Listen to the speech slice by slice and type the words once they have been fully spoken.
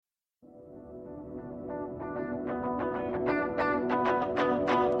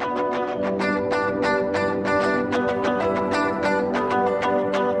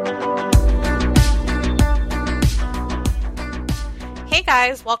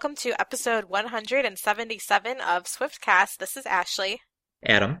guys, welcome to episode 177 of Swiftcast. This is Ashley.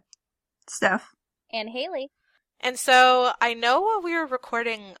 Adam. Steph. And Haley. And so I know while we were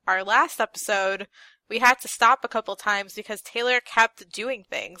recording our last episode, we had to stop a couple times because Taylor kept doing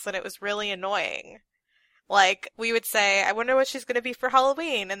things and it was really annoying. Like, we would say, I wonder what she's going to be for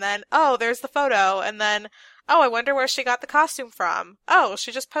Halloween, and then, oh, there's the photo, and then, oh, I wonder where she got the costume from. Oh,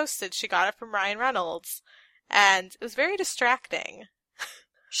 she just posted she got it from Ryan Reynolds. And it was very distracting.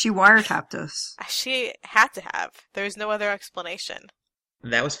 She wiretapped us. She had to have. There's no other explanation.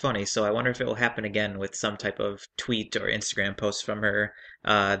 That was funny, so I wonder if it will happen again with some type of tweet or Instagram post from her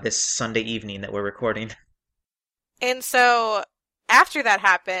this Sunday evening that we're recording. And so, after that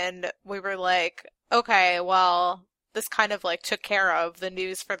happened, we were like, okay, well, this kind of like took care of the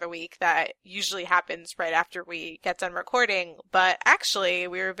news for the week that usually happens right after we get done recording, but actually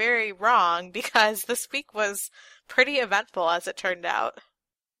we were very wrong because this week was pretty eventful as it turned out.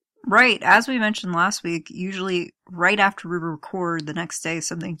 Right, as we mentioned last week, usually right after we record, the next day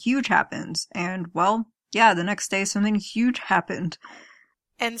something huge happens. And, well, yeah, the next day something huge happened.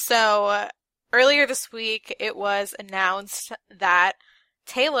 And so, earlier this week, it was announced that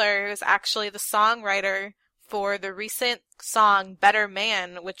Taylor is actually the songwriter for the recent song Better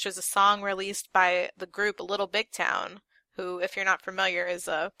Man, which was a song released by the group Little Big Town, who, if you're not familiar, is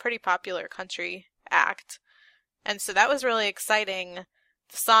a pretty popular country act. And so that was really exciting.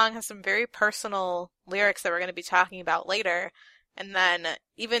 The song has some very personal lyrics that we're going to be talking about later. And then,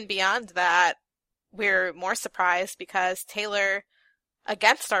 even beyond that, we're more surprised because Taylor,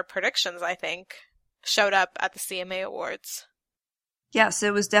 against our predictions, I think, showed up at the CMA Awards. Yes,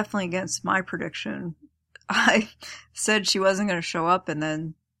 it was definitely against my prediction. I said she wasn't going to show up, and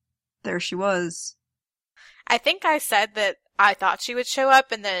then there she was. I think I said that I thought she would show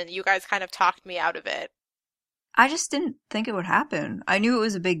up, and then you guys kind of talked me out of it. I just didn't think it would happen. I knew it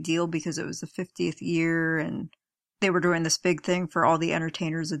was a big deal because it was the 50th year, and they were doing this big thing for all the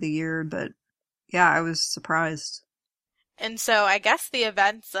entertainers of the year, but yeah, I was surprised. And so I guess the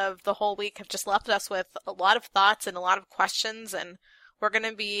events of the whole week have just left us with a lot of thoughts and a lot of questions, and we're going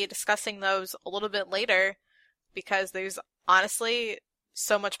to be discussing those a little bit later because there's honestly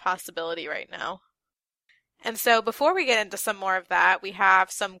so much possibility right now. And so before we get into some more of that, we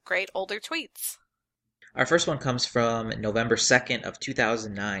have some great older tweets. Our first one comes from November 2nd of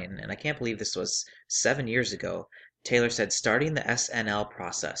 2009, and I can't believe this was 7 years ago. Taylor said, starting the SNL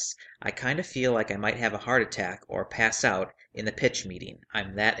process. I kind of feel like I might have a heart attack or pass out in the pitch meeting.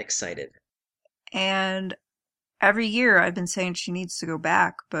 I'm that excited. And every year I've been saying she needs to go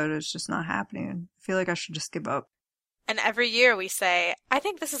back, but it's just not happening. I feel like I should just give up. And every year we say, I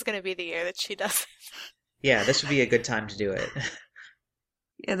think this is going to be the year that she does it. Yeah, this would be a good time to do it.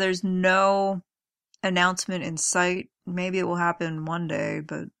 Yeah, there's no announcement in sight. Maybe it will happen one day,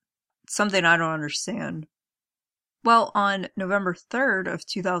 but it's something I don't understand. Well, on November 3rd of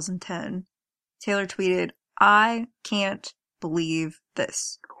 2010, Taylor tweeted, I can't believe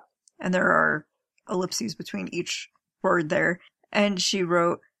this. And there are ellipses between each word there. And she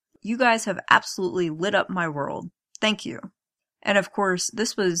wrote, you guys have absolutely lit up my world. Thank you. And of course,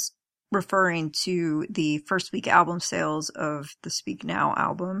 this was referring to the first week album sales of the Speak Now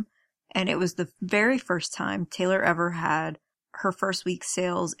album. And it was the very first time Taylor ever had her first week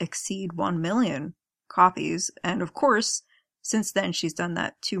sales exceed 1 million copies. And of course, since then, she's done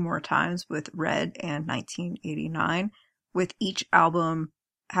that 2 more times with Red and 1989, with each album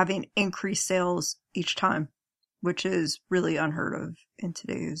having increased sales each time, which is really unheard of in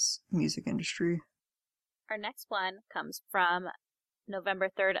today's music industry. Our next one comes from November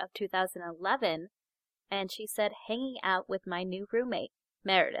 3rd of 2011, and she said, hanging out with my new roommate,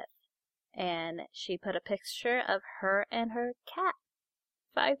 Meredith. And she put a picture of her and her cat.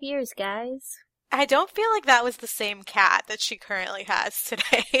 5 years, guys. I don't feel like that was the same cat that she currently has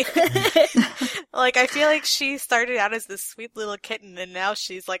today. Like, I feel like she started out as this sweet little kitten, and now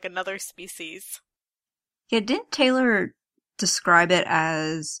she's like another species. Yeah, didn't Taylor describe it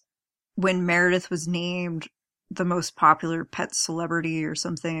as when Meredith was named the most popular pet celebrity or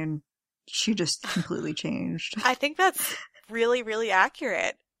something, she just completely changed? I think that's really, really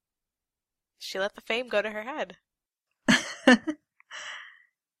accurate. She let the fame go to her head.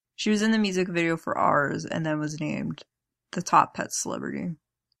 She was in the music video for Ours and then was named the top pet celebrity.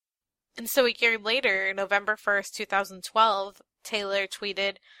 And so a year later, November 1st, 2012, Taylor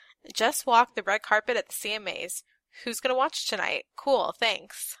tweeted, just walked the red carpet at the CMAs. Who's going to watch tonight? Cool,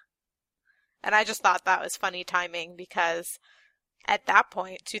 thanks. And I just thought that was funny timing because at that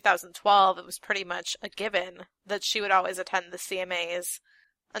point, 2012, it was pretty much a given that she would always attend the CMAs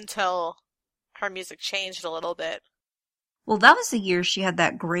until her music changed a little bit. Well, that was the year she had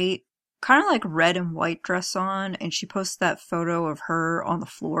that great, kind of like red and white dress on, and she posted that photo of her on the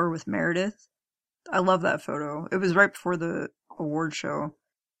floor with Meredith. I love that photo. It was right before the award show.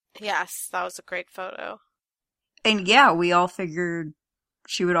 Yes, that was a great photo. And yeah, we all figured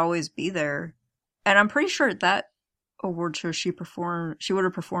she would always be there. And I'm pretty sure at that award show she would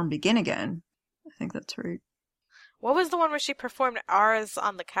have performed Begin Again. I think that's right. What was the one where she performed Ours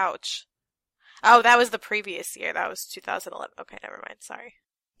on the Couch? Oh, that was the previous year. That was 2011. Okay, never mind. Sorry.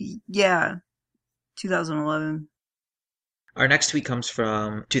 Yeah, 2011. Our next tweet comes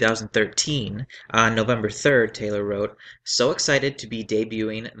from 2013. On November 3rd, Taylor wrote, "So excited to be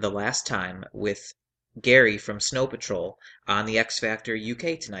debuting The Last Time with Gary from Snow Patrol on the X Factor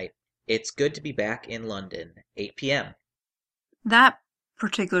UK tonight. It's good to be back in London, 8 p.m. That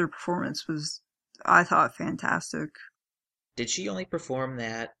particular performance was, I thought, fantastic. Did she only perform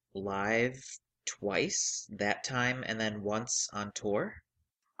that live twice, that time and then once on tour?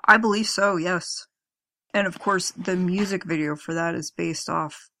 I believe so, yes. And of course, the music video for that is based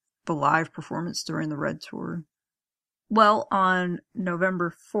off the live performance during the Red Tour. Well, on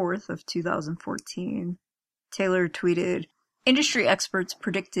November 4th of 2014, Taylor tweeted, "Industry experts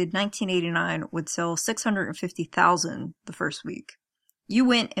predicted 1989 would sell 650,000 the first week. You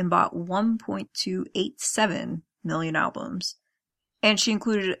went and bought 1.287 million albums." And she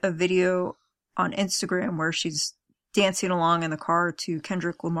included a video on Instagram where she's dancing along in the car to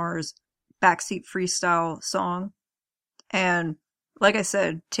Kendrick Lamar's Backseat Freestyle song. And like I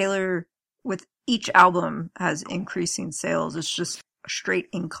said, Taylor, with each album, has increasing sales. It's just a straight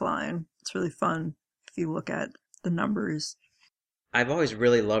incline. It's really fun if you look at the numbers. I've always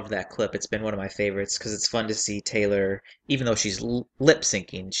really loved that clip. It's been one of my favorites because it's fun to see Taylor, even though she's lip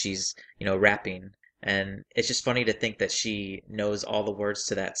syncing, she's, rapping. And it's just funny to think that she knows all the words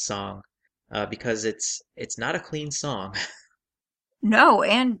to that song because it's not a clean song. No,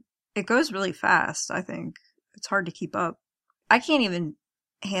 and it goes really fast, I think. It's hard to keep up. I can't even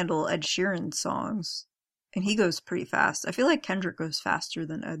handle Ed Sheeran's songs, and he goes pretty fast. I feel like Kendrick goes faster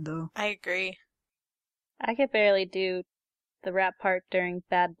than Ed, though. I agree. I could barely do the rap part during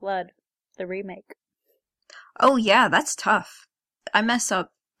Bad Blood, the remake. Oh yeah, that's tough. I mess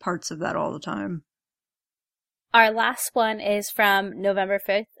up parts of that all the time. Our last one is from November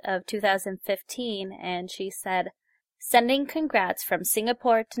 5th of 2015, and she said, "Sending congrats from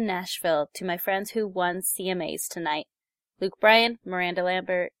Singapore to Nashville to my friends who won CMAs tonight. Luke Bryan, Miranda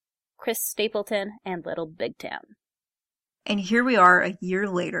Lambert, Chris Stapleton, and Little Big Town." And here we are a year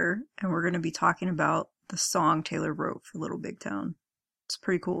later, and we're going to be talking about the song Taylor wrote for Little Big Town. It's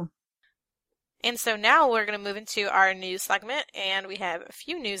pretty cool. And so now we're going to move into our news segment, and we have a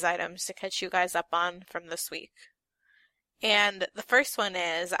few news items to catch you guys up on from this week. And the first one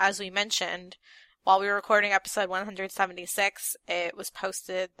is, as we mentioned, while we were recording episode 176, it was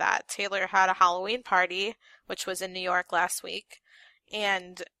posted that Taylor had a Halloween party, which was in New York last week,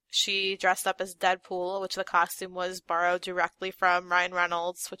 and she dressed up as Deadpool, which the costume was borrowed directly from Ryan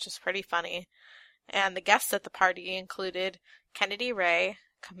Reynolds, which is pretty funny. And the guests at the party included Kennedy Ray,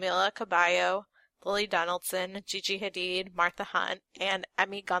 Camila Cabello, Lily Donaldson, Gigi Hadid, Martha Hunt, and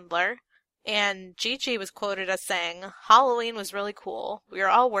Emmy Gundler. And Gigi was quoted as saying, "Halloween was really cool. We were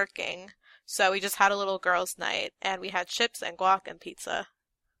all working, so we just had a little girls' night, and we had chips and guac and pizza.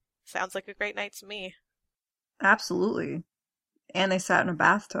 Sounds like a great night to me." Absolutely. And they sat in a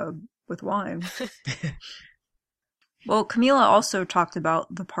bathtub with wine. Well, Camila also talked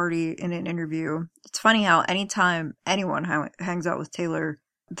about the party in an interview. It's funny how anytime anyone hangs out with Taylor,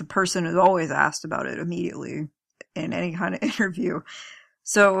 the person is always asked about it immediately in any kind of interview.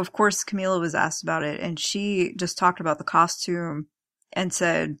 So, of course, Camila was asked about it, and she just talked about the costume and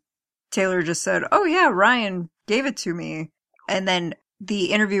said, Taylor just said, "Oh yeah, Ryan gave it to me." And then the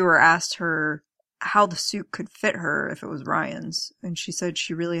interviewer asked her how the suit could fit her if it was Ryan's. And she said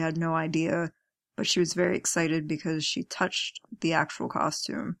she really had no idea, but she was very excited because she touched the actual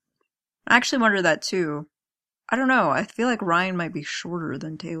costume. I actually wonder that too. I don't know. I feel like Ryan might be shorter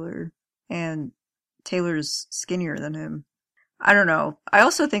than Taylor, and Taylor's skinnier than him. I don't know. I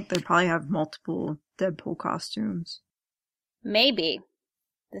also think they probably have multiple Deadpool costumes. Maybe.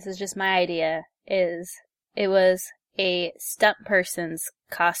 This is just my idea, is it was a stunt person's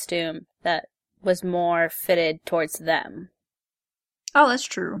costume that was more fitted towards them. Oh, that's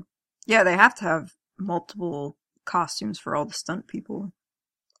true. Yeah, they have to have multiple costumes for all the stunt people.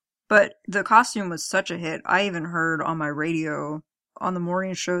 But the costume was such a hit. I even heard on my radio, on the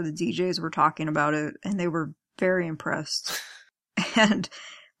morning show, the DJs were talking about it, and they were very impressed. And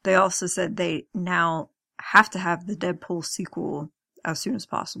they also said they now have to have the Deadpool sequel as soon as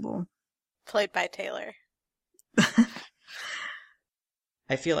possible. Played by Taylor.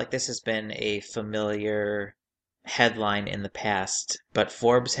 I feel like this has been a familiar headline in the past, but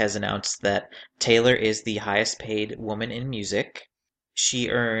Forbes has announced that Taylor is the highest paid woman in music. She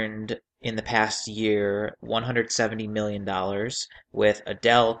earned in the past year $170 million, with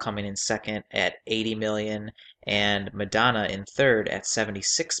Adele coming in second at $80 million and Madonna in third at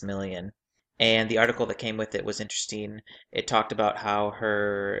 $76 million. And the article that came with it was interesting. It talked about how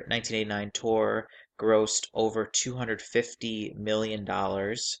her 1989 tour grossed over $250 million,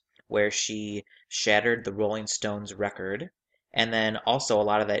 where she shattered the Rolling Stones record. And then also a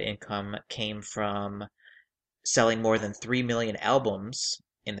lot of that income came from selling more than 3 million albums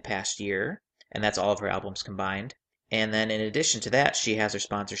in the past year, and that's all of her albums combined. And then in addition to that, she has her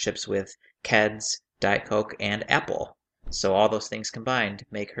sponsorships with Keds, Diet Coke, and Apple. So all those things combined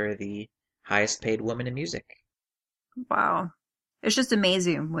make her the highest paid woman in music. Wow. It's just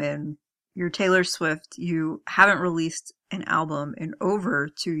amazing when you're Taylor Swift, you haven't released an album in over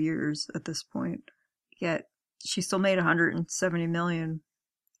 2 years at this point, yet she still made $170 million.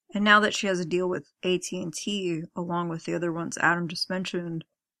 And now that she has a deal with AT&T, along with the other ones Adam just mentioned,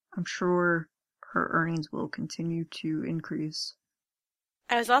 I'm sure her earnings will continue to increase.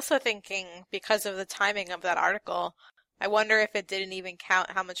 I was also thinking, because of the timing of that article, I wonder if it didn't even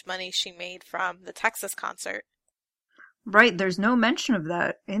count how much money she made from the Texas concert. Right, there's no mention of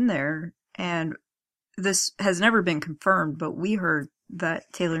that in there, and this has never been confirmed, but we heard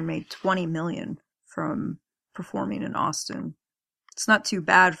that Taylor made $20 million from performing in Austin. It's not too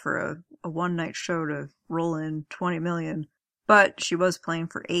bad for a one-night show to roll in $20 million, but she was playing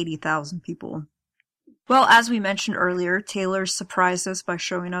for 80,000 people. Well, as we mentioned earlier, Taylor surprised us by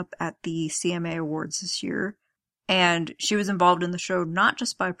showing up at the CMA Awards this year, and she was involved in the show not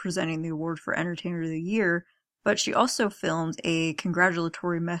just by presenting the award for Entertainer of the Year, but she also filmed a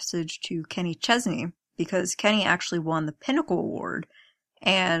congratulatory message to Kenny Chesney, because Kenny actually won the Pinnacle Award,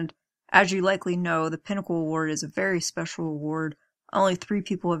 and as you likely know, the Pinnacle Award is a very special award. Only 3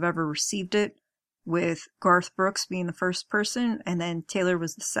 people have ever received it, with Garth Brooks being the first person, and then Taylor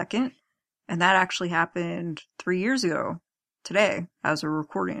was the second. And that actually happened 3 years ago, today, as we're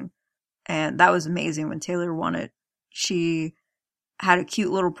recording. And that was amazing when Taylor won it. She had a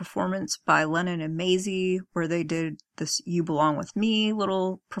cute little performance by Lennon and Maisie, where they did this You Belong With Me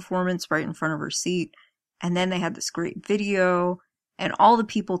little performance right in front of her seat. And then they had this great video, and all the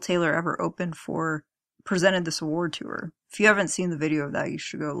people Taylor ever opened for presented this award to her. If you haven't seen the video of that, you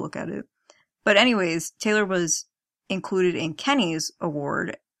should go look at it. But anyways, Taylor was included in Kenny's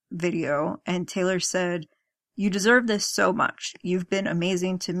award video, and Taylor said, "You deserve this so much. You've been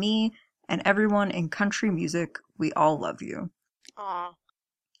amazing to me and everyone in country music. We all love you." Aw.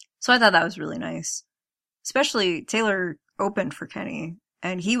 So I thought that was really nice. Especially Taylor opened for Kenny,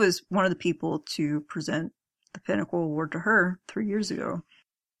 and he was one of the people to present the Pinnacle Award to her 3 years ago.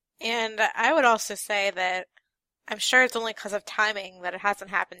 And I would also say that I'm sure it's only because of timing that it hasn't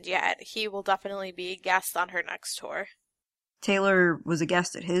happened yet. He will definitely be a guest on her next tour. Taylor was a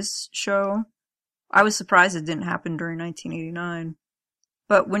guest at his show. I was surprised it didn't happen during 1989.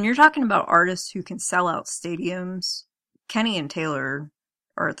 But when you're talking about artists who can sell out stadiums, Kenny and Taylor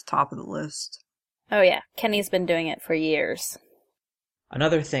are at the top of the list. Oh yeah, Kenny's been doing it for years.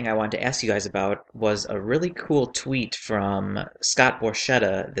 Another thing I wanted to ask you guys about was a really cool tweet from Scott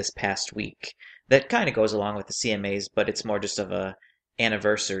Borchetta this past week that kind of goes along with the CMAs, but it's more just of a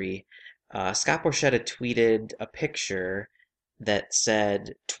anniversary. Scott Borchetta tweeted a picture that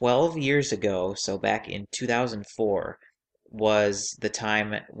said 12 years ago, so back in 2004, was the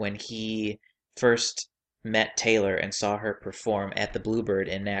time when he first met Taylor and saw her perform at the Bluebird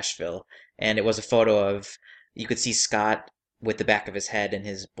in Nashville. And it was a photo of, you could see Scott with the back of his head and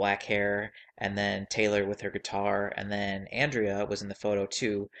his black hair, and then Taylor with her guitar, and then Andrea was in the photo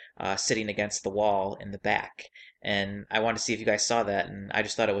too, sitting against the wall in the back. And I wanted to see if you guys saw that, and I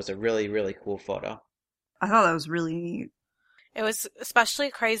just thought it was a really, really cool photo. I thought that was really neat. It was especially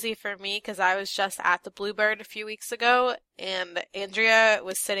crazy for me because I was just at the Bluebird a few weeks ago, and Andrea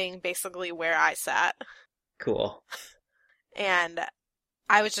was sitting basically where I sat. Cool. And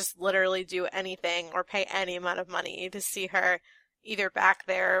I would just literally do anything or pay any amount of money to see her either back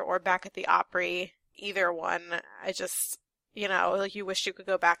there or back at the Opry. Either one. I just, like you wish you could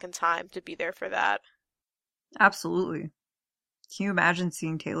go back in time to be there for that. Absolutely. Can you imagine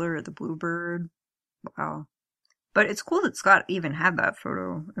seeing Taylor at the Bluebird? Wow. But it's cool that Scott even had that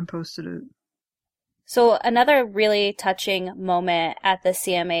photo and posted it. So another really touching moment at the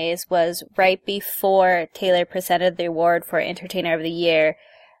CMAs was right before Taylor presented the award for Entertainer of the Year.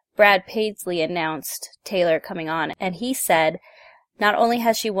 Brad Paisley announced Taylor coming on, and he said, "Not only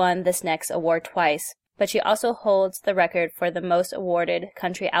has she won this next award twice, but she also holds the record for the most awarded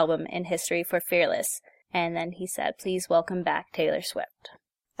country album in history for Fearless. And then he said, please welcome back Taylor Swift.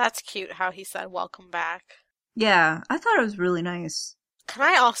 That's cute how he said welcome back. Yeah, I thought it was really nice. Can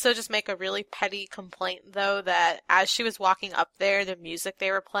I also just make a really petty complaint, though, that as she was walking up there, the music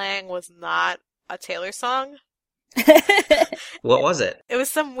they were playing was not a Taylor song? What was it? It was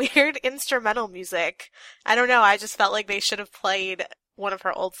some weird instrumental music. I don't know, I just felt like they should have played one of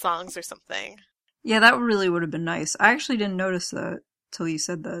her old songs or something. Yeah, that really would have been nice. I actually didn't notice that till you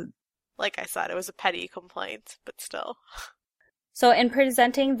said that. Like I said, it was a petty complaint, but still. So in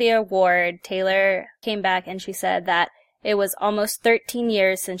presenting the award, Taylor came back and she said that it was almost 13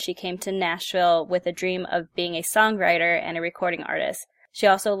 years since she came to Nashville with a dream of being a songwriter and a recording artist. She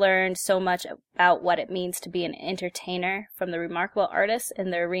also learned so much about what it means to be an entertainer from the remarkable artists in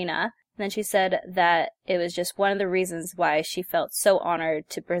the arena. And then she said that it was just one of the reasons why she felt so honored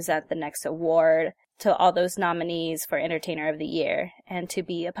to present the next award to all those nominees for Entertainer of the Year and to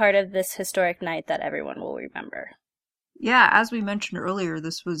be a part of this historic night that everyone will remember. Yeah, as we mentioned earlier,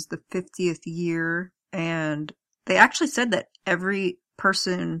 this was the 50th year, and they actually said that every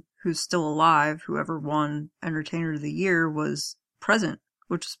person who's still alive, whoever won Entertainer of the Year, was present,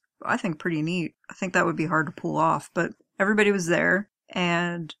 which is, I think, pretty neat. I think that would be hard to pull off, but everybody was there,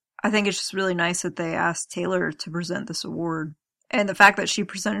 and I think it's just really nice that they asked Taylor to present this award. And the fact that she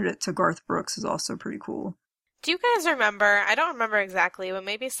presented it to Garth Brooks is also pretty cool. Do you guys remember, I don't remember exactly, but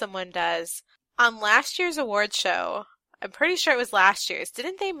maybe someone does, on last year's award show, I'm pretty sure it was last year's,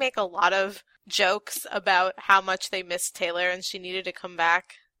 didn't they make a lot of jokes about how much they missed Taylor and she needed to come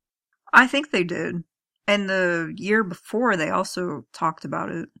back? I think they did. And the year before, they also talked about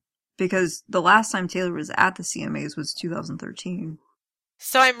it. Because the last time Taylor was at the CMAs was 2013.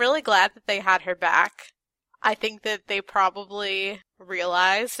 So I'm really glad that they had her back. I think that they probably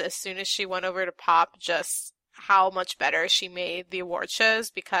realized as soon as she went over to Pop just how much better she made the award shows,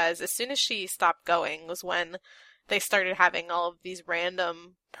 because as soon as she stopped going was when they started having all of these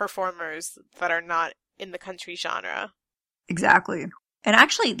random performers that are not in the country genre. Exactly. And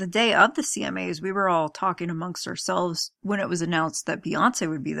actually, the day of the CMAs, we were all talking amongst ourselves when it was announced that Beyonce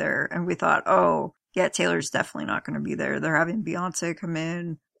would be there. And we thought, oh, yeah, Taylor's definitely not going to be there. They're having Beyonce come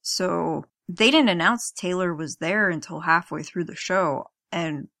in. So they didn't announce Taylor was there until halfway through the show.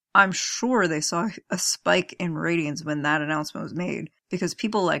 And I'm sure they saw a spike in ratings when that announcement was made, because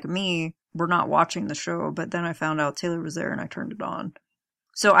people like me were not watching the show. But then I found out Taylor was there and I turned it on.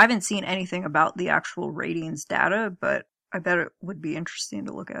 So I haven't seen anything about the actual ratings data, but I bet it would be interesting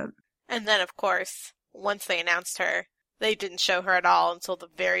to look at. And then, of course, once they announced her, they didn't show her at all until the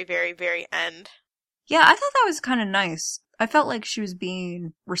very, very, very end. Yeah, I thought that was kind of nice. I felt like she was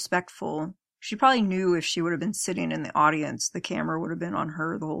being respectful. She probably knew if she would have been sitting in the audience, the camera would have been on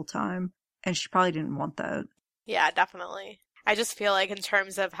her the whole time. And she probably didn't want that. Yeah, definitely. I just feel like in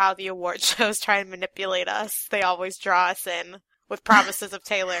terms of how the award shows try and manipulate us, they always draw us in with promises of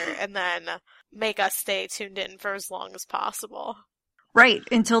Taylor and then make us stay tuned in for as long as possible. Right,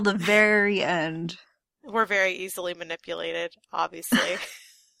 until the very end. We're very easily manipulated, obviously.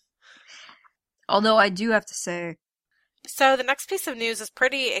 Although I do have to say... So the next piece of news is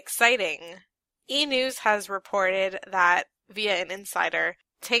pretty exciting. E! News has reported that, via an insider,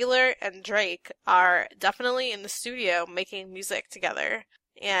 Taylor and Drake are definitely in the studio making music together.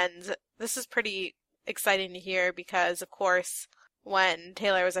 And this is pretty exciting to hear because, of course, when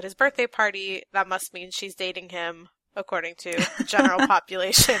Taylor was at his birthday party, that must mean she's dating him, according to the general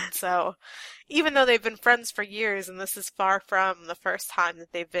population. So even though they've been friends for years, and this is far from the first time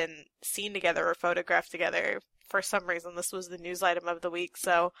that they've been seen together or photographed together, for some reason this was the news item of the week.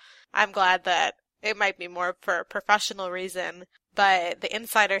 So I'm glad that it might be more for a professional reason. But the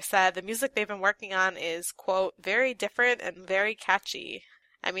insider said the music they've been working on is, quote, very different and very catchy.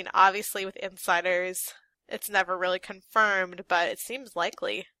 I mean, obviously with insiders, it's never really confirmed, but it seems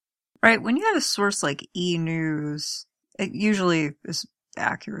likely. Right, when you have a source like E! News, it usually is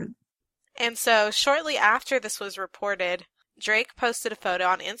accurate. And so shortly after this was reported, Drake posted a photo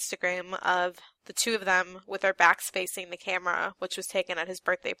on Instagram of the two of them with their backs facing the camera, which was taken at his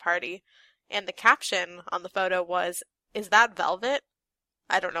birthday party. And the caption on the photo was, "Is that velvet?"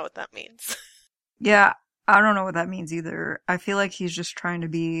 I don't know what that means. Yeah, I don't know what that means either. I feel like he's just trying to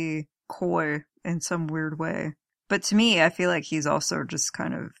be coy in some weird way. But to me, I feel like he's also just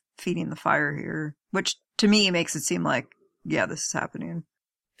kind of feeding the fire here, which to me makes it seem like, yeah, this is happening.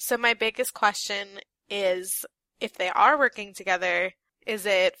 So my biggest question is, if they are working together, is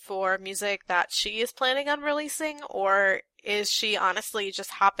it for music that she is planning on releasing, or is she honestly just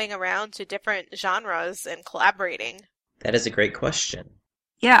hopping around to different genres and collaborating? That is a great question.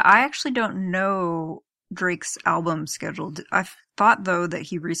 Yeah, I actually don't know Drake's album schedule? I thought, though, that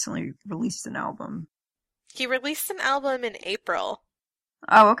he recently released an album. He released an album in April.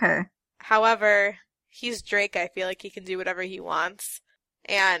 Oh, okay. However, he's Drake. I feel like he can do whatever he wants.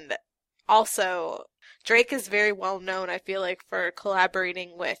 And also, Drake is very well known, I feel like, for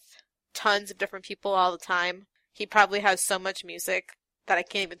collaborating with tons of different people all the time. He probably has so much music that I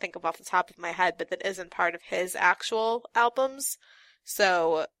can't even think of off the top of my head, but that isn't part of his actual albums.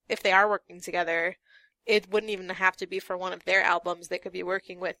 So if they are working together, it wouldn't even have to be for one of their albums. They could be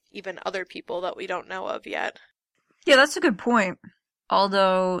working with even other people that we don't know of yet. Yeah, that's a good point.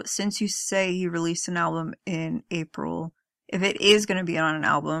 Although, since you say he released an album in April, if it is going to be on an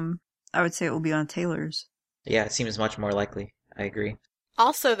album, I would say it will be on Taylor's. Yeah, it seems much more likely. I agree.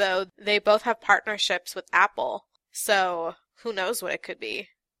 Also, though, they both have partnerships with Apple, so who knows what it could be.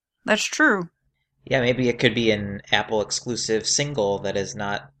 That's true. Yeah, maybe it could be an Apple exclusive single that is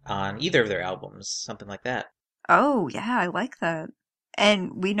not on either of their albums, something like that. Oh, yeah, I like that.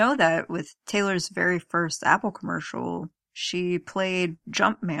 And we know that with Taylor's very first Apple commercial, she played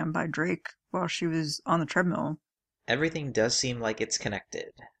Jumpman by Drake while she was on the treadmill. Everything does seem like it's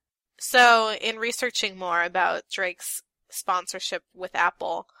connected. So, in researching more about Drake's sponsorship with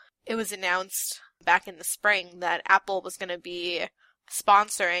Apple, it was announced back in the spring that Apple was going to be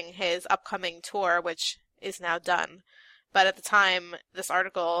sponsoring his upcoming tour, which is now done. But at the time, this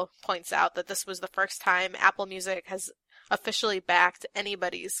article points out that this was the first time Apple Music has officially backed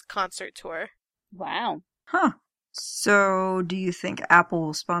anybody's concert tour. Wow. Huh. So, do you think Apple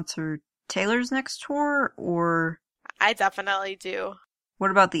will sponsor Taylor's next tour, or I definitely do. what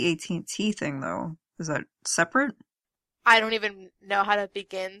about the AT&T thing, though? Is that separate? I don't even know how to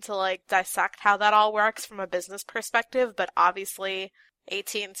begin to dissect how that all works from a business perspective, but obviously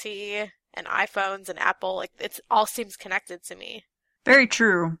AT&T and iPhones and Apple, it all seems connected to me. Very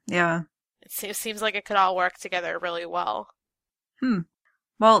true, yeah. It seems like it could all work together really well.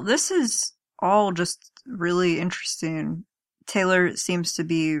 Well, this is all just really interesting. Taylor seems to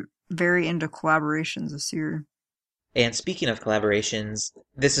be very into collaborations this year. And speaking of collaborations,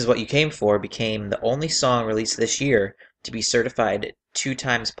 This Is What You Came For became the only song released this year to be certified 2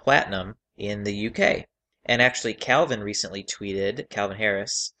 times platinum in the UK. And actually, Calvin recently tweeted, Calvin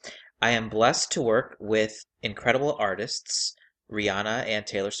Harris, I am blessed to work with incredible artists, Rihanna and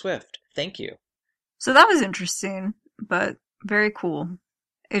Taylor Swift. Thank you. So that was interesting, but very cool.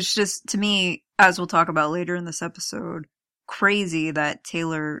 It's just, to me, as we'll talk about later in this episode, crazy that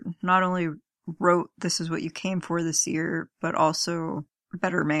Taylor not only wrote This Is What You Came For this year, but also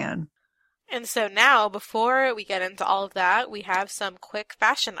Better Man. And so now, before we get into all of that, we have some quick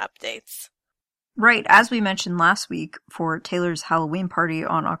fashion updates. Right, as we mentioned last week, for Taylor's Halloween party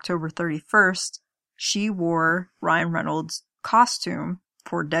on October 31st, she wore Ryan Reynolds' costume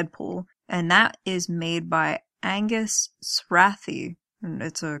for Deadpool, and that is made by Angus Srathi, and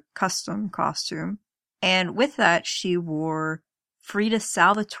it's a custom costume. And with that, she wore Frida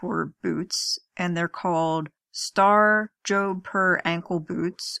Salvatore boots, and they're called Star Job Per ankle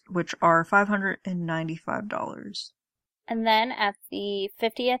boots, which are $595. And then at the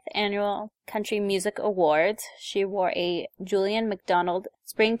 50th Annual Country Music Awards, she wore a Julian McDonald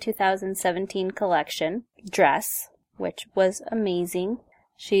Spring 2017 collection dress, which was amazing.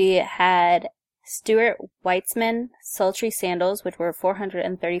 She had Stuart Weitzman sultry sandals, which were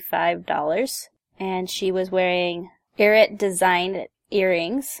 $435. And she was wearing Irit designed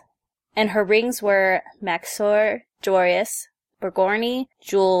earrings. And her rings were Maxor, Joris, Burgoyne,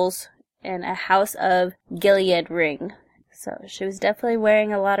 Jewels, and a House of Gilead ring. So she was definitely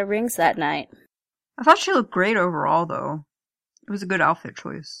wearing a lot of rings that night. I thought she looked great overall, though. It was a good outfit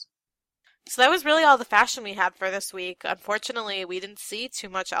choice. So that was really all the fashion we had for this week. Unfortunately, we didn't see too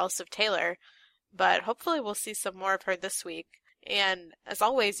much else of Taylor, but hopefully we'll see some more of her this week. And as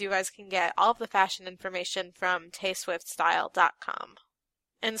always, you guys can get all of the fashion information from tayswiftstyle.com.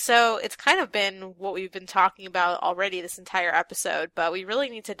 And so it's kind of been what we've been talking about already this entire episode, but we really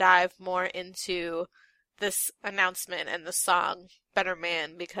need to dive more into this announcement and the song Better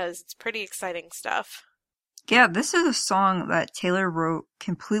Man because it's pretty exciting stuff. Yeah, this is a song that Taylor wrote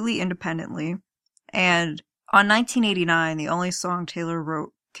completely independently. And on 1989, the only song Taylor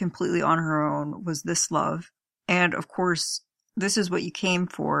wrote completely on her own was This Love. And of course, This Is What You Came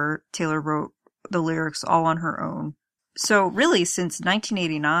For, Taylor wrote the lyrics all on her own. So really, since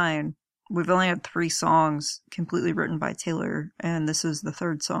 1989, we've only had 3 songs completely written by Taylor, and this is the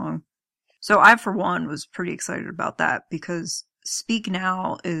 3rd song. So I, for one, was pretty excited about that because Speak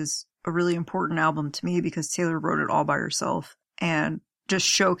Now is a really important album to me because Taylor wrote it all by herself and just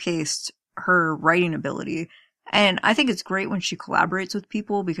showcased her writing ability. And I think it's great when she collaborates with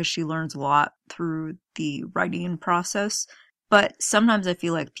people because she learns a lot through the writing process. But sometimes I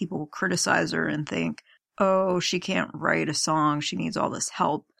feel like people criticize her and think, oh, she can't write a song, she needs all this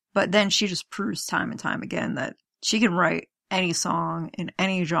help. But then she just proves time and time again that she can write any song in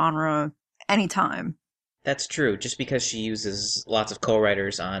any genre, anytime. That's true. Just because she uses lots of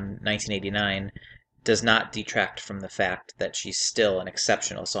co-writers on 1989 does not detract from the fact that she's still an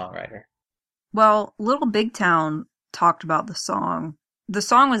exceptional songwriter. Well, Little Big Town talked about the song. The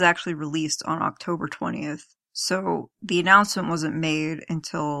song was actually released on October 20th, so the announcement wasn't made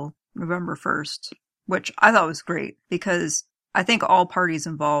until November 1st, which I thought was great because I think all parties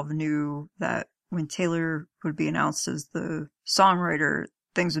involved knew that when Taylor would be announced as the songwriter,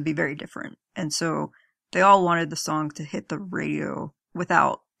 things would be very different. And so they all wanted the song to hit the radio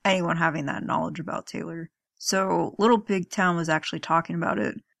without anyone having that knowledge about Taylor. So Little Big Town was actually talking about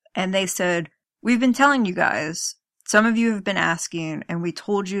it, and they said, "We've been telling you guys. Some of you have been asking, and we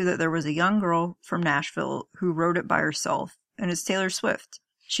told you that there was a young girl from Nashville who wrote it by herself, and it's Taylor Swift.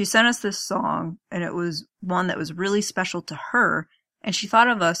 She sent us this song, and it was one that was really special to her, and she thought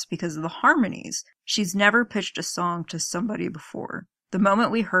of us because of the harmonies. She's never pitched a song to somebody before. The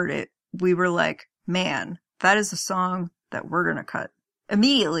moment we heard it, we were like, man, that is a song that we're gonna cut."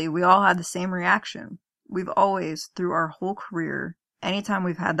 Immediately, we all had the same reaction. We've always, through our whole career, anytime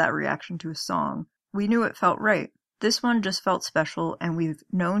we've had that reaction to a song, we knew it felt right. This one just felt special, and we've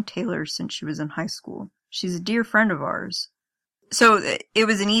known Taylor since she was in high school. She's a dear friend of ours. So it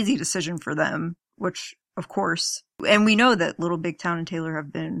was an easy decision for them, which, of course, and we know that Little Big Town and Taylor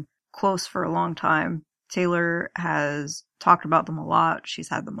have been close for a long time. Taylor has talked about them a lot. She's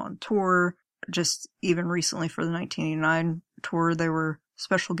had them on tour. Just even recently for the 1989 tour, they were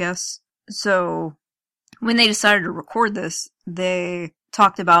special guests. So when they decided to record this, they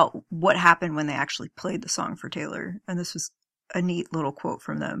talked about what happened when they actually played the song for Taylor. And this was a neat little quote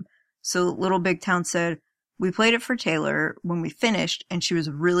from them. So Little Big Town said, "We played it for Taylor when we finished, and she was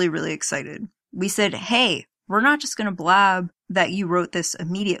really, really excited. We said, hey, we're not just going to blab that you wrote this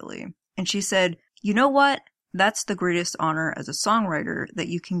immediately. And she said, you know what? That's the greatest honor as a songwriter that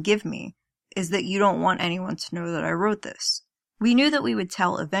you can give me, is that you don't want anyone to know that I wrote this. We knew that we would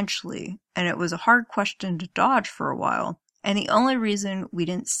tell eventually, and it was a hard question to dodge for a while, and the only reason we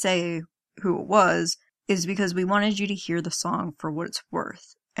didn't say who it was is because we wanted you to hear the song for what it's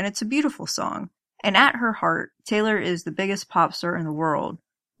worth. And it's a beautiful song. And at her heart, Taylor is the biggest pop star in the world,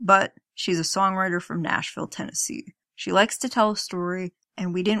 but she's a songwriter from Nashville, Tennessee. She likes to tell a story,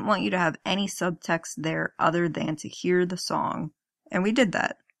 and we didn't want you to have any subtext there other than to hear the song. And we did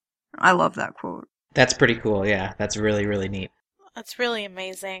that." I love that quote. That's pretty cool, yeah. That's really, really neat. That's really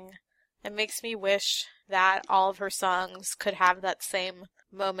amazing. It makes me wish that all of her songs could have that same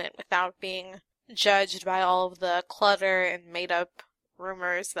moment without being judged by all of the clutter and made-up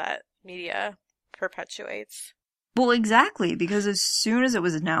rumors that media perpetuates. Well, exactly, because as soon as it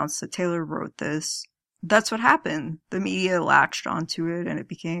was announced that Taylor wrote this, that's what happened. The media latched onto it, and it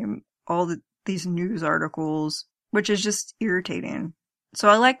became these news articles, which is just irritating. So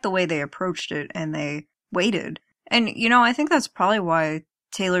I like the way they approached it, and they waited. And, I think that's probably why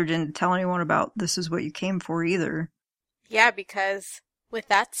Taylor didn't tell anyone about This Is What You Came For either. Yeah, because with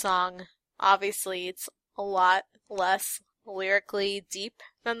that song, obviously it's a lot less lyrically deep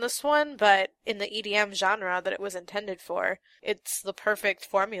than this one, but in the EDM genre that it was intended for, it's the perfect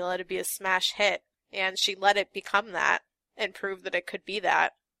formula to be a smash hit, and she let it become that and prove that it could be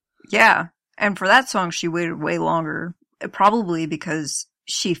that. Yeah, and for that song she waited way longer, probably because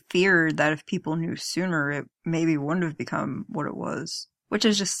she feared that if people knew sooner, it maybe wouldn't have become what it was, which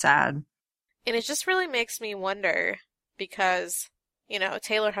is just sad. And it just really makes me wonder, because,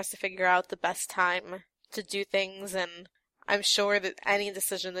 Taylor has to figure out the best time to do things, and I'm sure that any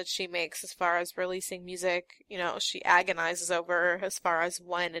decision that she makes as far as releasing music, she agonizes over as far as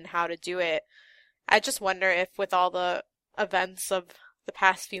when and how to do it. I just wonder if with all the events of the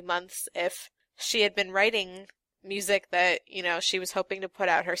past few months, if she had been writing music that, she was hoping to put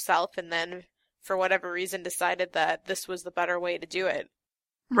out herself, and then for whatever reason decided that this was the better way to do it.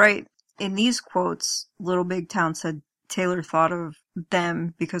 Right. In these quotes, Little Big Town said Taylor thought of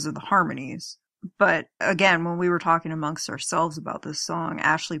them because of the harmonies. But again, when we were talking amongst ourselves about this song,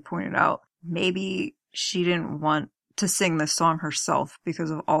 Ashley pointed out maybe she didn't want to sing this song herself because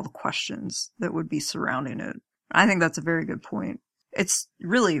of all the questions that would be surrounding it. I think that's a very good point. It's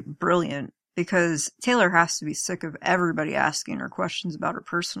really brilliant because Taylor has to be sick of everybody asking her questions about her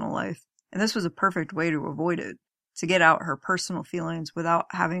personal life. And this was a perfect way to avoid it, to get out her personal feelings without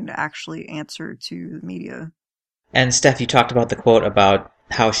having to actually answer to the media. And Steph, you talked about the quote about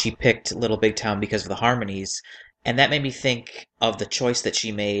how she picked Little Big Town because of the harmonies, and that made me think of the choice that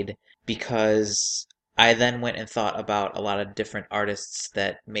she made because I then went and thought about a lot of different artists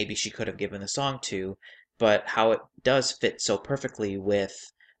that maybe she could have given the song to, but how it does fit so perfectly with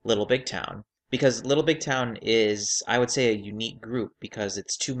Little Big Town. Because Little Big Town is, I would say, a unique group because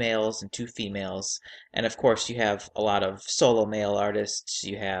it's two males and two females. And of course, you have a lot of solo male artists,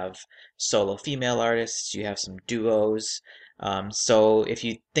 you have solo female artists, you have some duos. So if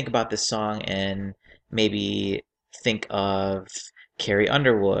you think about this song and maybe think of Carrie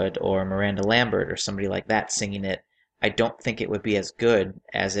Underwood or Miranda Lambert or somebody like that singing it, I don't think it would be as good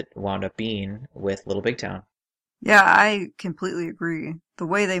as it wound up being with Little Big Town. Yeah, I completely agree. The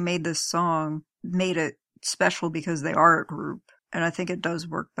way they made this song made it special because they are a group, and I think it does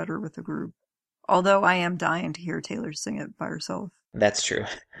work better with a group. Although I am dying to hear Taylor sing it by herself. That's true.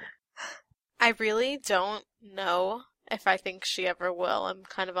 I really don't know if I think she ever will. I'm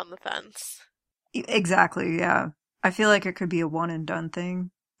kind of on the fence. Exactly, yeah. I feel like it could be a one and done thing,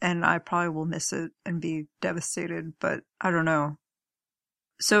 and I probably will miss it and be devastated, but I don't know.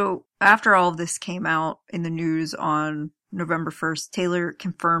 So, after all of this came out in the news on November 1st, Taylor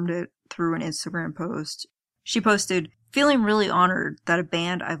confirmed it through an Instagram post. She posted, "Feeling really honored that a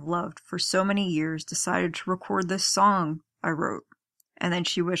band I've loved for so many years decided to record this song I wrote." And then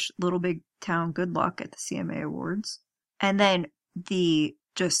she wished Little Big Town good luck at the CMA Awards. And then the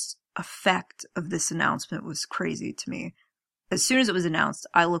just effect of this announcement was crazy to me. As soon as it was announced,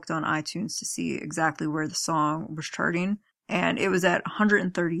 I looked on iTunes to see exactly where the song was charting, and it was at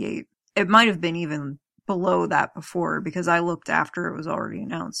 138. It might have been even below that before because I looked after it was already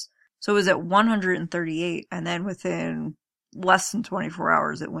announced. So it was at 138, and then within less than 24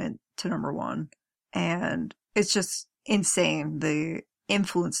 hours, it went to number one. And it's just insane the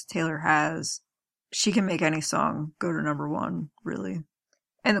influence Taylor has. She can make any song go to number one, really.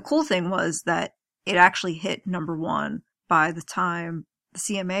 And the cool thing was that it actually hit number one by the time the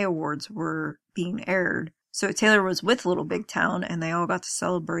CMA Awards were being aired. So Taylor was with Little Big Town, and they all got to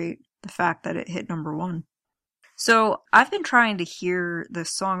celebrate the fact that it hit number one. So I've been trying to hear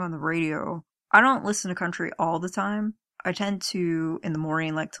this song on the radio. I don't listen to country all the time. I tend to, in the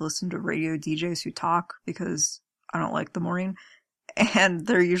morning, like to listen to radio DJs who talk because I don't like the morning, and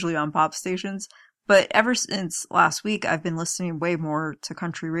they're usually on pop stations. But ever since last week, I've been listening way more to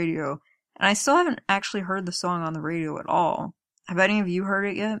country radio, and I still haven't actually heard the song on the radio at all. Have any of you heard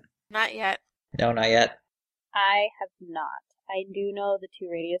it yet? Not yet. No, not yet. I have not. I do know the two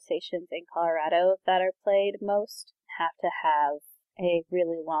radio stations in Colorado that are played most have to have a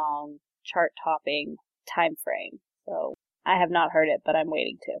really long chart-topping time frame. So I have not heard it, but I'm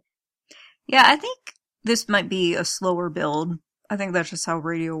waiting to. Yeah, I think this might be a slower build. I think that's just how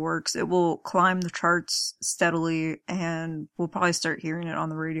radio works. It will climb the charts steadily, and we'll probably start hearing it on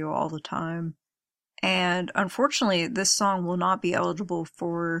the radio all the time. And unfortunately, this song will not be eligible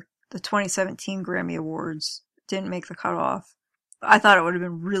for the 2017 Grammy Awards. It didn't make the cutoff. I thought it would have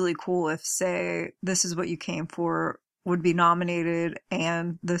been really cool if, say, This Is What You Came For would be nominated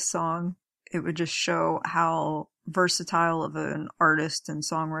and this song. It would just show how versatile of an artist and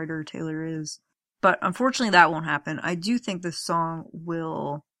songwriter Taylor is. But unfortunately, that won't happen. I do think this song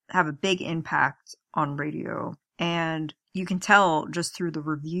will have a big impact on radio. And you can tell just through the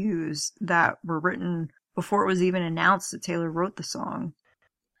reviews that were written before it was even announced that Taylor wrote the song.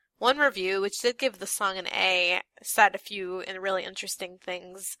 One review, which did give the song an A, said a few really interesting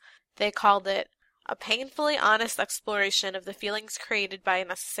things. They called it a painfully honest exploration of the feelings created by a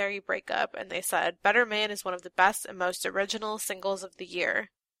necessary breakup, and they said, Better Man is one of the best and most original singles of the year.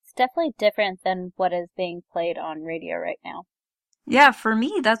 It's definitely different than what is being played on radio right now. Yeah, for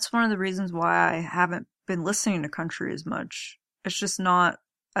me, that's one of the reasons why I haven't been listening to country as much. It's just not,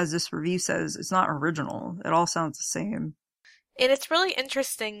 as this review says, it's not original. It all sounds the same. And it's really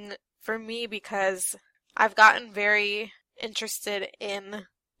interesting for me because I've gotten very interested in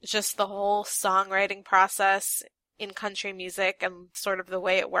just the whole songwriting process in country music and sort of the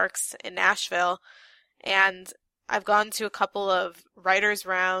way it works in Nashville. And I've gone to a couple of writers'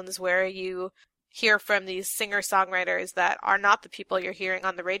 rounds where you hear from these singer-songwriters that are not the people you're hearing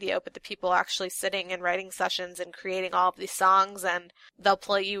on the radio, but the people actually sitting and writing sessions and creating all of these songs, and they'll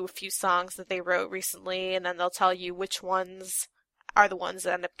play you a few songs that they wrote recently, and then they'll tell you which ones are the ones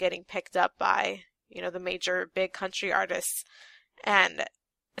that end up getting picked up by, the major big country artists. And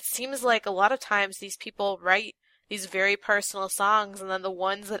it seems like a lot of times these people write these very personal songs, and then the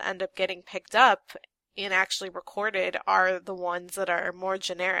ones that end up getting picked up and actually recorded are the ones that are more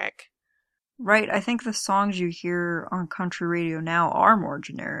generic. Right, I think the songs you hear on country radio now are more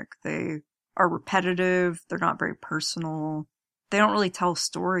generic. They are repetitive. They're not very personal. They don't really tell a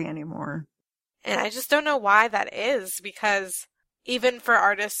story anymore. And I just don't know why that is, because even for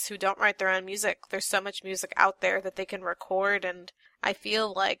artists who don't write their own music, there's so much music out there that they can record, and I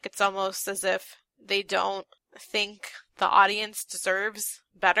feel like it's almost as if they don't think the audience deserves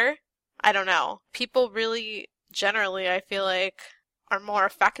better. I don't know. People really, generally, I feel like, are more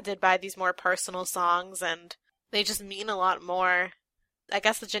affected by these more personal songs, and they just mean a lot more. I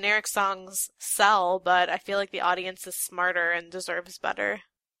guess the generic songs sell, but I feel like the audience is smarter and deserves better.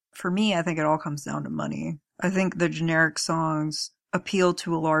 For me, I think it all comes down to money. I think the generic songs appeal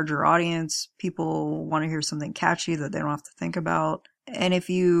to a larger audience. People want to hear something catchy that they don't have to think about. And if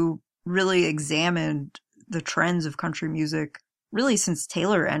you really examined the trends of country music, really since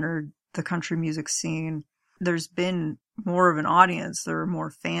Taylor entered the country music scene, there's been more of an audience. There are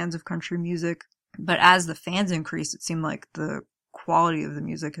more fans of country music. But as the fans increased, it seemed like the quality of the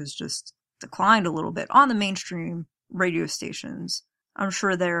music has just declined a little bit on the mainstream radio stations. I'm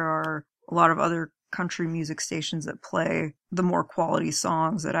sure there are a lot of other country music stations that play the more quality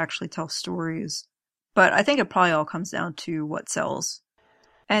songs that actually tell stories. But I think it probably all comes down to what sells.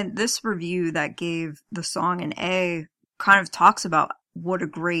 And this review that gave the song an A kind of talks about what a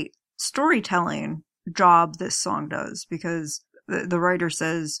great storytelling job this song does, because the writer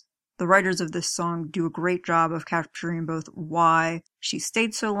says, the writers of this song do a great job of capturing both why she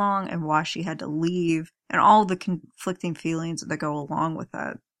stayed so long and why she had to leave, and all the conflicting feelings that go along with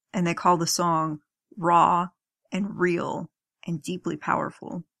that. And they call the song raw and real and deeply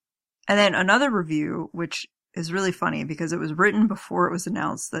powerful. And then another review, which is really funny because it was written before it was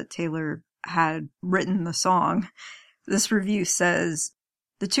announced that Taylor had written the song. This review says,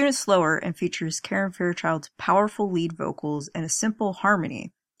 the tune is slower and features Karen Fairchild's powerful lead vocals and a simple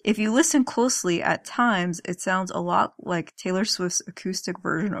harmony. If you listen closely, at times, it sounds a lot like Taylor Swift's acoustic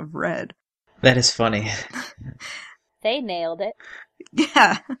version of Red. That is funny. They nailed it.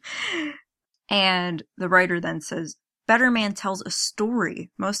 Yeah. And the writer then says, Better Man tells a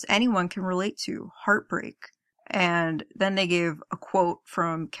story most anyone can relate to, heartbreak. And then they gave a quote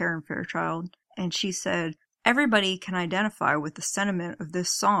from Karen Fairchild, and she said, everybody can identify with the sentiment of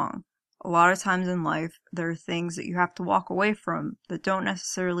this song. A lot of times in life, there are things that you have to walk away from that don't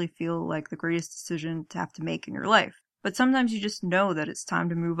necessarily feel like the greatest decision to have to make in your life. But sometimes you just know that it's time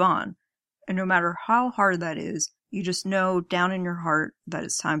to move on. And no matter how hard that is, you just know down in your heart that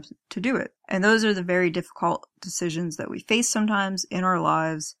it's time to do it. And those are the very difficult decisions that we face sometimes in our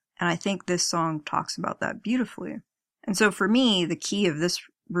lives. And I think this song talks about that beautifully. And so for me, the key of this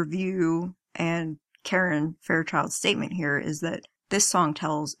review and Karen Fairchild's statement here is that this song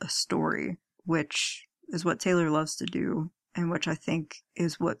tells a story, which is what Taylor loves to do, and which I think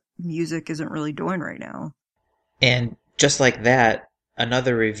is what music isn't really doing right now. And just like that,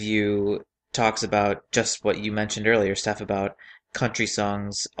 another review talks about just what you mentioned earlier, stuff about country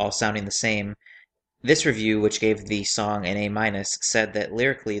songs all sounding the same. This review, which gave the song an A-, said that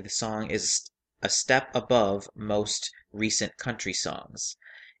lyrically the song is a step above most recent country songs.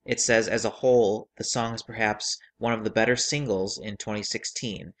 It says, as a whole, the song is perhaps one of the better singles in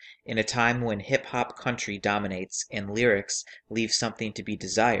 2016, in a time when hip-hop country dominates and lyrics leave something to be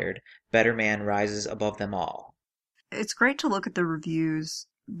desired. Better Man rises above them all. It's great to look at the reviews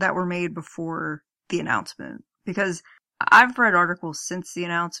that were made before the announcement, because I've read articles since the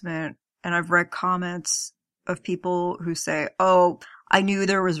announcement, and I've read comments of people who say, oh, I knew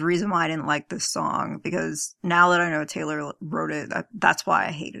there was a reason why I didn't like this song, because now that I know Taylor wrote it, that's why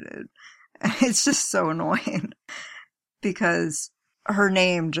I hated it. It's just so annoying because her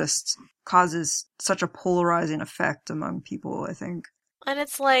name just causes such a polarizing effect among people, I think. And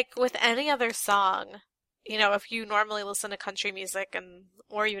it's like with any other song, you know, if you normally listen to country music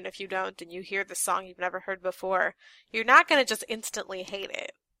or even if you don't and you hear the song you've never heard before, you're not going to just instantly hate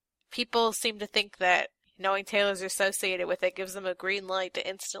it. People seem to think that knowing Taylor's associated with it gives them a green light to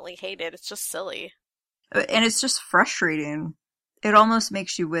instantly hate it. It's just silly. And it's just frustrating. It almost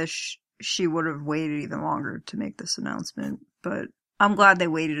makes you wish she would have waited even longer to make this announcement. But I'm glad they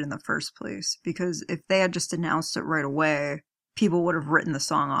waited in the first place, because if they had just announced it right away, people would have written the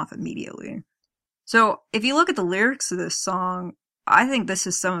song off immediately. So if you look at the lyrics of this song, I think this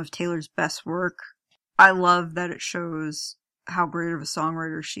is some of Taylor's best work. I love that it shows how great of a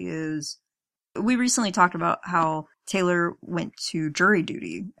songwriter she is. We recently talked about how Taylor went to jury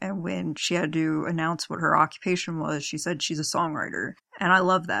duty, and when she had to announce what her occupation was, she said she's a songwriter. And I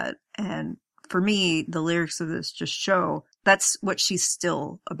love that. And for me, the lyrics of this just show that's what she's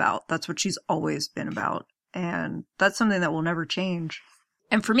still about. That's what she's always been about. And that's something that will never change.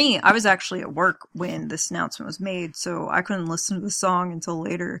 And for me, I was actually at work when this announcement was made, so I couldn't listen to the song until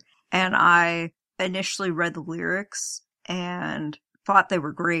later. and I initially read the lyrics and thought they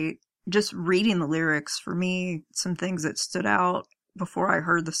were great. Just reading the lyrics, for me, some things that stood out before I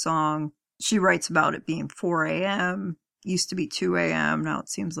heard the song. She writes about it being 4 a.m., used to be 2 a.m. Now it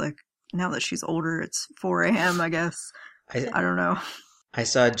seems like, now that she's older, it's 4 a.m., I guess. I don't know. I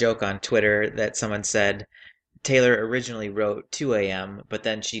saw a joke on Twitter that someone said Taylor originally wrote 2 a.m., but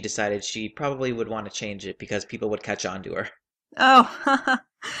then she decided she probably would want to change it because people would catch on to her. Oh,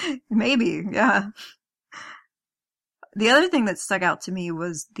 maybe, yeah. The other thing that stuck out to me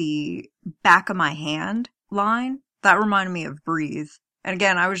was the back of my hand line. That reminded me of Breathe. And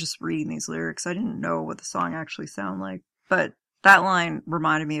again, I was just reading these lyrics. I didn't know what the song actually sounded like. But that line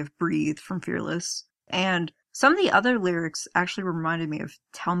reminded me of Breathe from Fearless. And some of the other lyrics actually reminded me of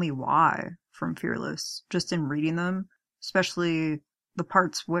Tell Me Why from Fearless, just in reading them. Especially the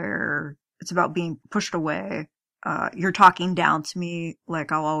parts where it's about being pushed away. You're talking down to me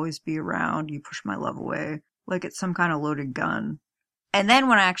like I'll always be around. You push my love away. Like it's some kind of loaded gun. And then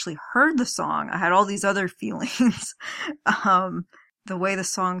when I actually heard the song, I had all these other feelings. The way the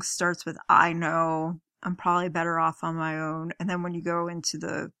song starts with, I know, I'm probably better off on my own. And then when you go into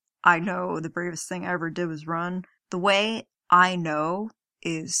the, I know, the bravest thing I ever did was run. The way I know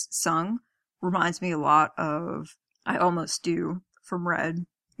is sung reminds me a lot of I Almost Do from Red.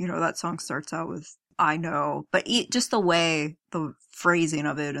 You know, that song starts out with, I know, but just the way, the phrasing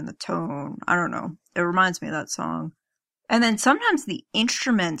of it and the tone, I don't know. It reminds me of that song. And then sometimes the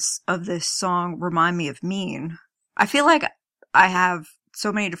instruments of this song remind me of Mean. I feel like I have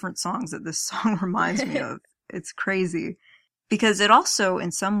so many different songs that this song reminds me of. It's crazy. Because it also,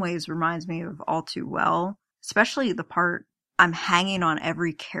 in some ways, reminds me of All Too Well. Especially the part, I'm hanging on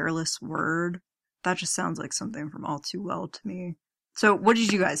every careless word. That just sounds like something from All Too Well to me. So what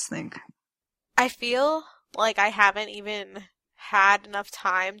did you guys think? I feel like I haven't even had enough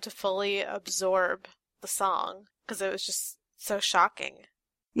time to fully absorb the song because it was just so shocking.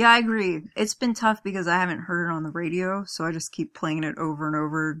 Yeah, I agree. It's been tough because I haven't heard it on the radio, so I just keep playing it over and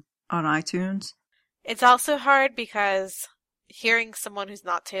over on iTunes. It's also hard because hearing someone who's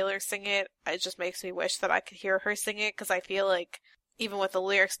not Taylor sing it just makes me wish that I could hear her sing it because I feel like even with the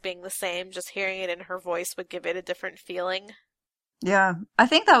lyrics being the same, just hearing it in her voice would give it a different feeling. Yeah, I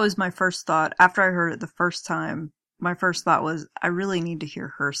think that was my first thought. After I heard it the first time, my first thought was, I really need to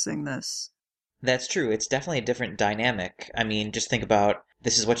hear her sing this. That's true. It's definitely a different dynamic. I mean, just think about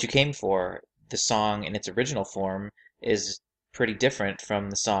This Is What You Came For. The song in its original form is pretty different from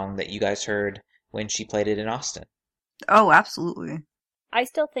the song that you guys heard when she played it in Austin. Oh, absolutely. I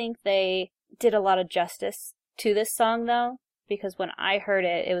still think they did a lot of justice to this song, though, because when I heard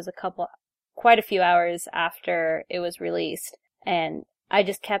it, it was quite a few hours after it was released. And I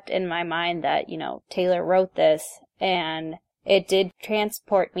just kept in my mind that, you know, Taylor wrote this, and it did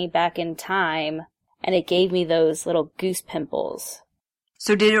transport me back in time, and it gave me those little goose pimples.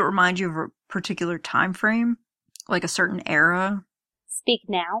 So did it remind you of a particular time frame? Like a certain era? Speak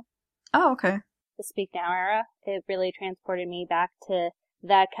Now. Oh, okay. The Speak Now era. It really transported me back to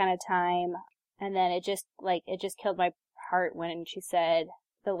that kind of time. And then it just killed my heart when she said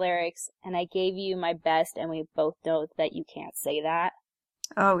the lyrics, and I gave you my best, and we both know that you can't say that.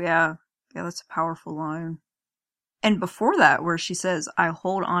 Oh, yeah. Yeah, that's a powerful line. And before that, where she says, I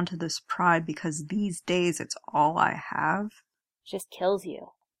hold on to this pride because these days it's all I have. Just kills you.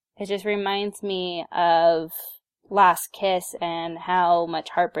 It just reminds me of Last Kiss and how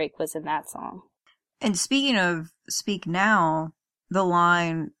much heartbreak was in that song. And speaking of Speak Now, the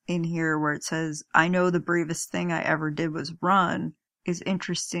line in here where it says, I know the bravest thing I ever did was run, is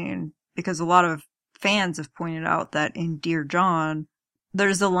interesting because a lot of fans have pointed out that in Dear John,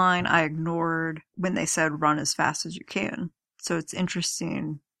 there's a line I ignored when they said run as fast as you can. So it's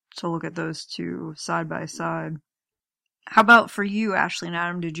interesting to look at those two side by side. How about for you, Ashley and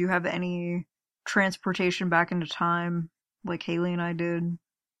Adam? Did you have any transportation back into time like Haley and I did?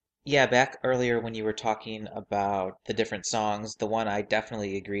 Yeah, back earlier when you were talking about the different songs, the one I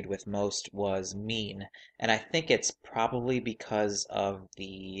definitely agreed with most was Mean. And I think it's probably because of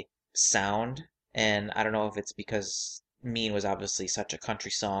the sound. And I don't know if it's because Mean was obviously such a country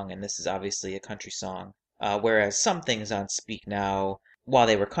song, and this is obviously a country song. Whereas some things on Speak Now, while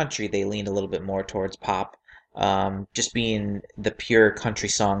they were country, they leaned a little bit more towards pop. Just being the pure country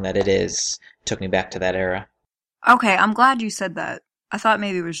song that it is took me back to that era. Okay, I'm glad you said that. I thought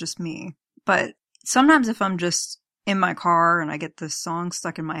maybe it was just me. But sometimes if I'm just in my car and I get this song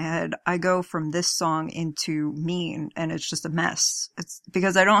stuck in my head, I go from this song into Mean, and it's just a mess. It's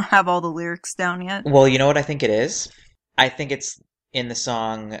because I don't have all the lyrics down yet. Well, you know what I think it is? I think it's in the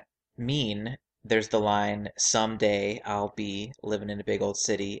song Mean. there's the line, "Someday I'll be living in a big old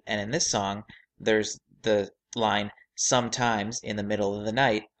city." And in this song, there's the line, "Sometimes in the middle of the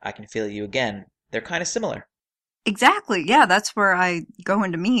night, I can feel you again." They're kind of similar. Exactly. Yeah, that's where I go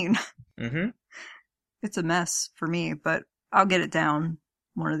into mean. Mm-hmm. It's a mess for me, but I'll get it down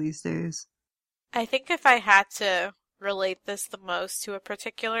one of these days. I think if I had to relate this the most to a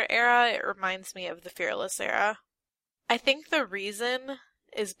particular era, it reminds me of the Fearless era. I think the reason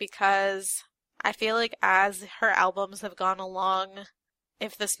is because I feel like as her albums have gone along,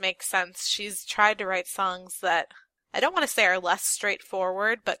 if this makes sense, she's tried to write songs that I don't want to say are less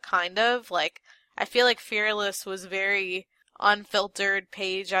straightforward, but kind of. Like, I feel like Fearless was very unfiltered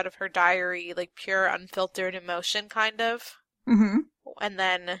page out of her diary, like pure unfiltered emotion, kind of. Mm-hmm. And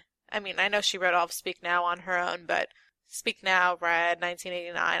then, I mean, I know she wrote all of Speak Now on her own, but Speak Now, Red,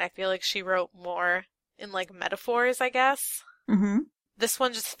 1989, I feel like she wrote more in like metaphors, I guess. Mm-hmm. This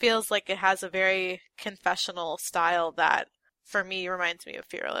one just feels like it has a very confessional style that, for me, reminds me of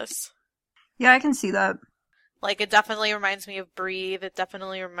Fearless. Yeah, I can see that. Like, it definitely reminds me of Breathe. It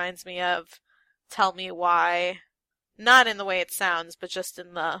definitely reminds me of Tell Me Why. Not in the way it sounds, but just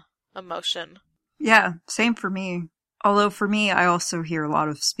in the emotion. Yeah, same for me. Although for me, I also hear a lot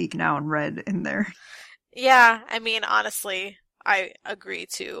of Speak Now and Red in there. Yeah, I mean, honestly, I agree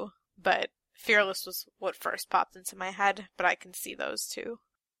too. But Fearless was what first popped into my head, but I can see those too.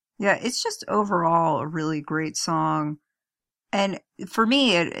 Yeah, it's just overall a really great song. And for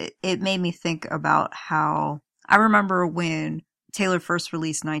me, it made me think about how I remember when Taylor first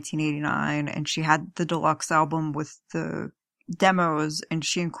released 1989 and she had the deluxe album with the demos and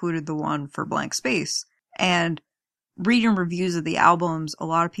she included the one for Blank Space. And reading reviews of the albums, a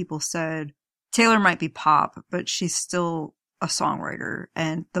lot of people said Taylor might be pop, but she's still a songwriter.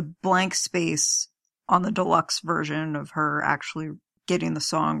 And the blank space on the deluxe version of her actually getting the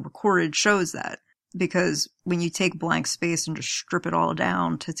song recorded shows that. Because when you take blank space and just strip it all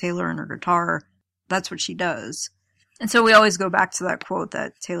down to Taylor and her guitar, that's what she does. And so we always go back to that quote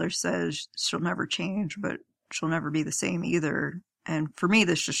that Taylor says, she'll never change, but she'll never be the same either. And for me,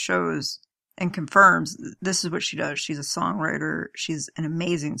 this just shows and confirms this is what she does. She's a songwriter. She's an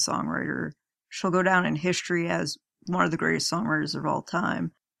amazing songwriter. She'll go down in history as one of the greatest songwriters of all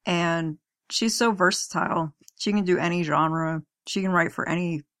time. And she's so versatile. She can do any genre. She can write for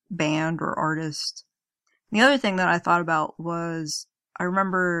any band or artist. The other thing that I thought about was I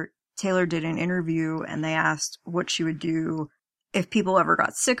remember Taylor did an interview and they asked what she would do if people ever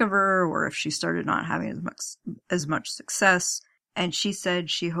got sick of her or if she started not having as much success. And she said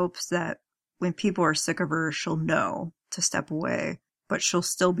she hopes that when people are sick of her, she'll know to step away, but she'll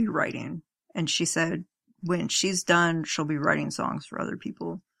still be writing. And she said when she's done, she'll be writing songs for other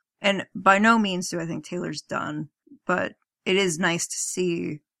people. And by no means do I think Taylor's done, but it is nice to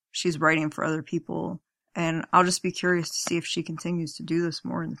see she's writing for other people. And I'll just be curious to see if she continues to do this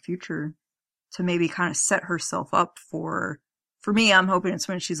more in the future to maybe kind of set herself up for me, I'm hoping it's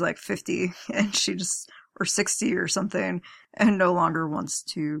when she's like 50 and she just, or 60 or something, and no longer wants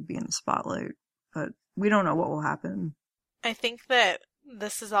to be in the spotlight. But we don't know what will happen. I think that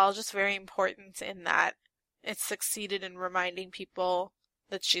this is all just very important in that it succeeded in reminding people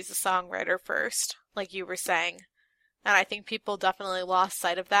that she's a songwriter first, like you were saying. And I think people definitely lost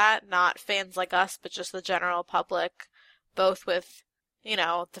sight of that, not fans like us, but just the general public, both with, you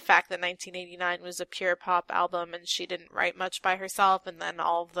know, the fact that 1989 was a pure pop album and she didn't write much by herself, and then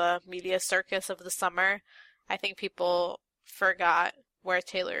all of the media circus of the summer. I think people forgot where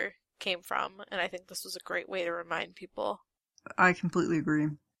Taylor came from, and I think this was a great way to remind people. I completely agree.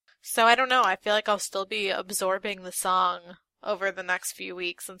 So I don't know, I feel like I'll still be absorbing the song over the next few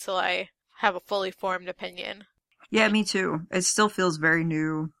weeks until I have a fully formed opinion. Yeah, me too. It still feels very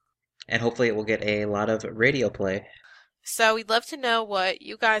new. And hopefully it will get a lot of radio play. So we'd love to know what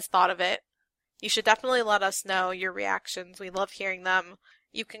you guys thought of it. You should definitely let us know your reactions. We love hearing them.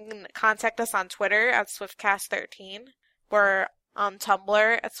 You can contact us on Twitter at Swiftcast13. We're on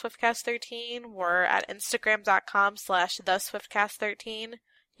Tumblr at Swiftcast13. We're at Instagram.com/TheSwiftcast13.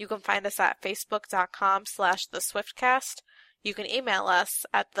 You can find us at Facebook.com/TheSwiftcast. You can email us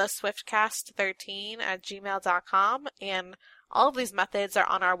at theswiftcast13@gmail.com, and all of these methods are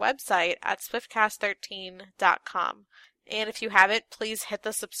on our website at swiftcast13.com. And if you haven't, please hit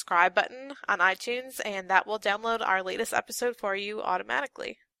the subscribe button on iTunes, and that will download our latest episode for you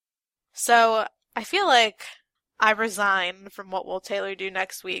automatically. So, I feel like I resign from what will Taylor do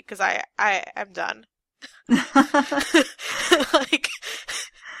next week, because I am done. Like,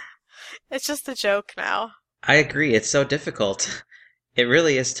 it's just a joke now. I agree, it's so difficult. It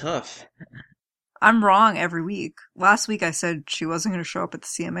really is tough. I'm wrong every week. Last week I said she wasn't going to show up at the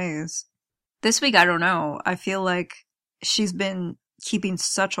CMAs. This week, I don't know. I feel like she's been keeping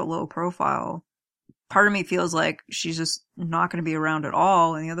such a low profile. Part of me feels like she's just not going to be around at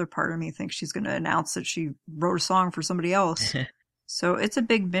all, and the other part of me thinks she's going to announce that she wrote a song for somebody else. So it's a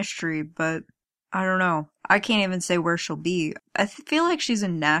big mystery, but I don't know. I can't even say where she'll be. I feel like she's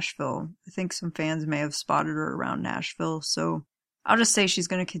in Nashville. I think some fans may have spotted her around Nashville, so I'll just say she's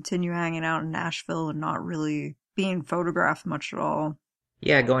going to continue hanging out in Nashville and not really being photographed much at all.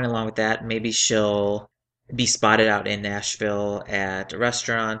 Yeah, going along with that, maybe she'll be spotted out in Nashville at a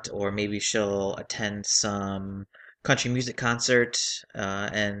restaurant, or maybe she'll attend some country music concert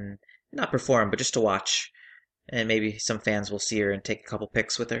and not perform, but just to watch. And maybe some fans will see her and take a couple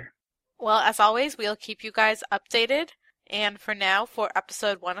pics with her. Well, as always, we'll keep you guys updated. And for now, for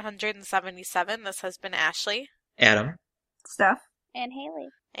episode 177, this has been Ashley, Adam. Steph. And Haley.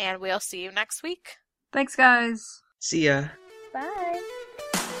 and we'll see you next week. Thanks, guys. See ya. Bye.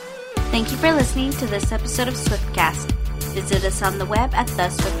 Thank you for listening to this episode of Swiftcast. Visit us on the web at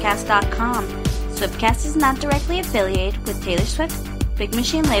theswiftcast.com. Swiftcast is not directly affiliated with Taylor Swift, Big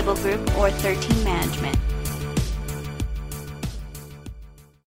Machine Label Group, or 13 Management.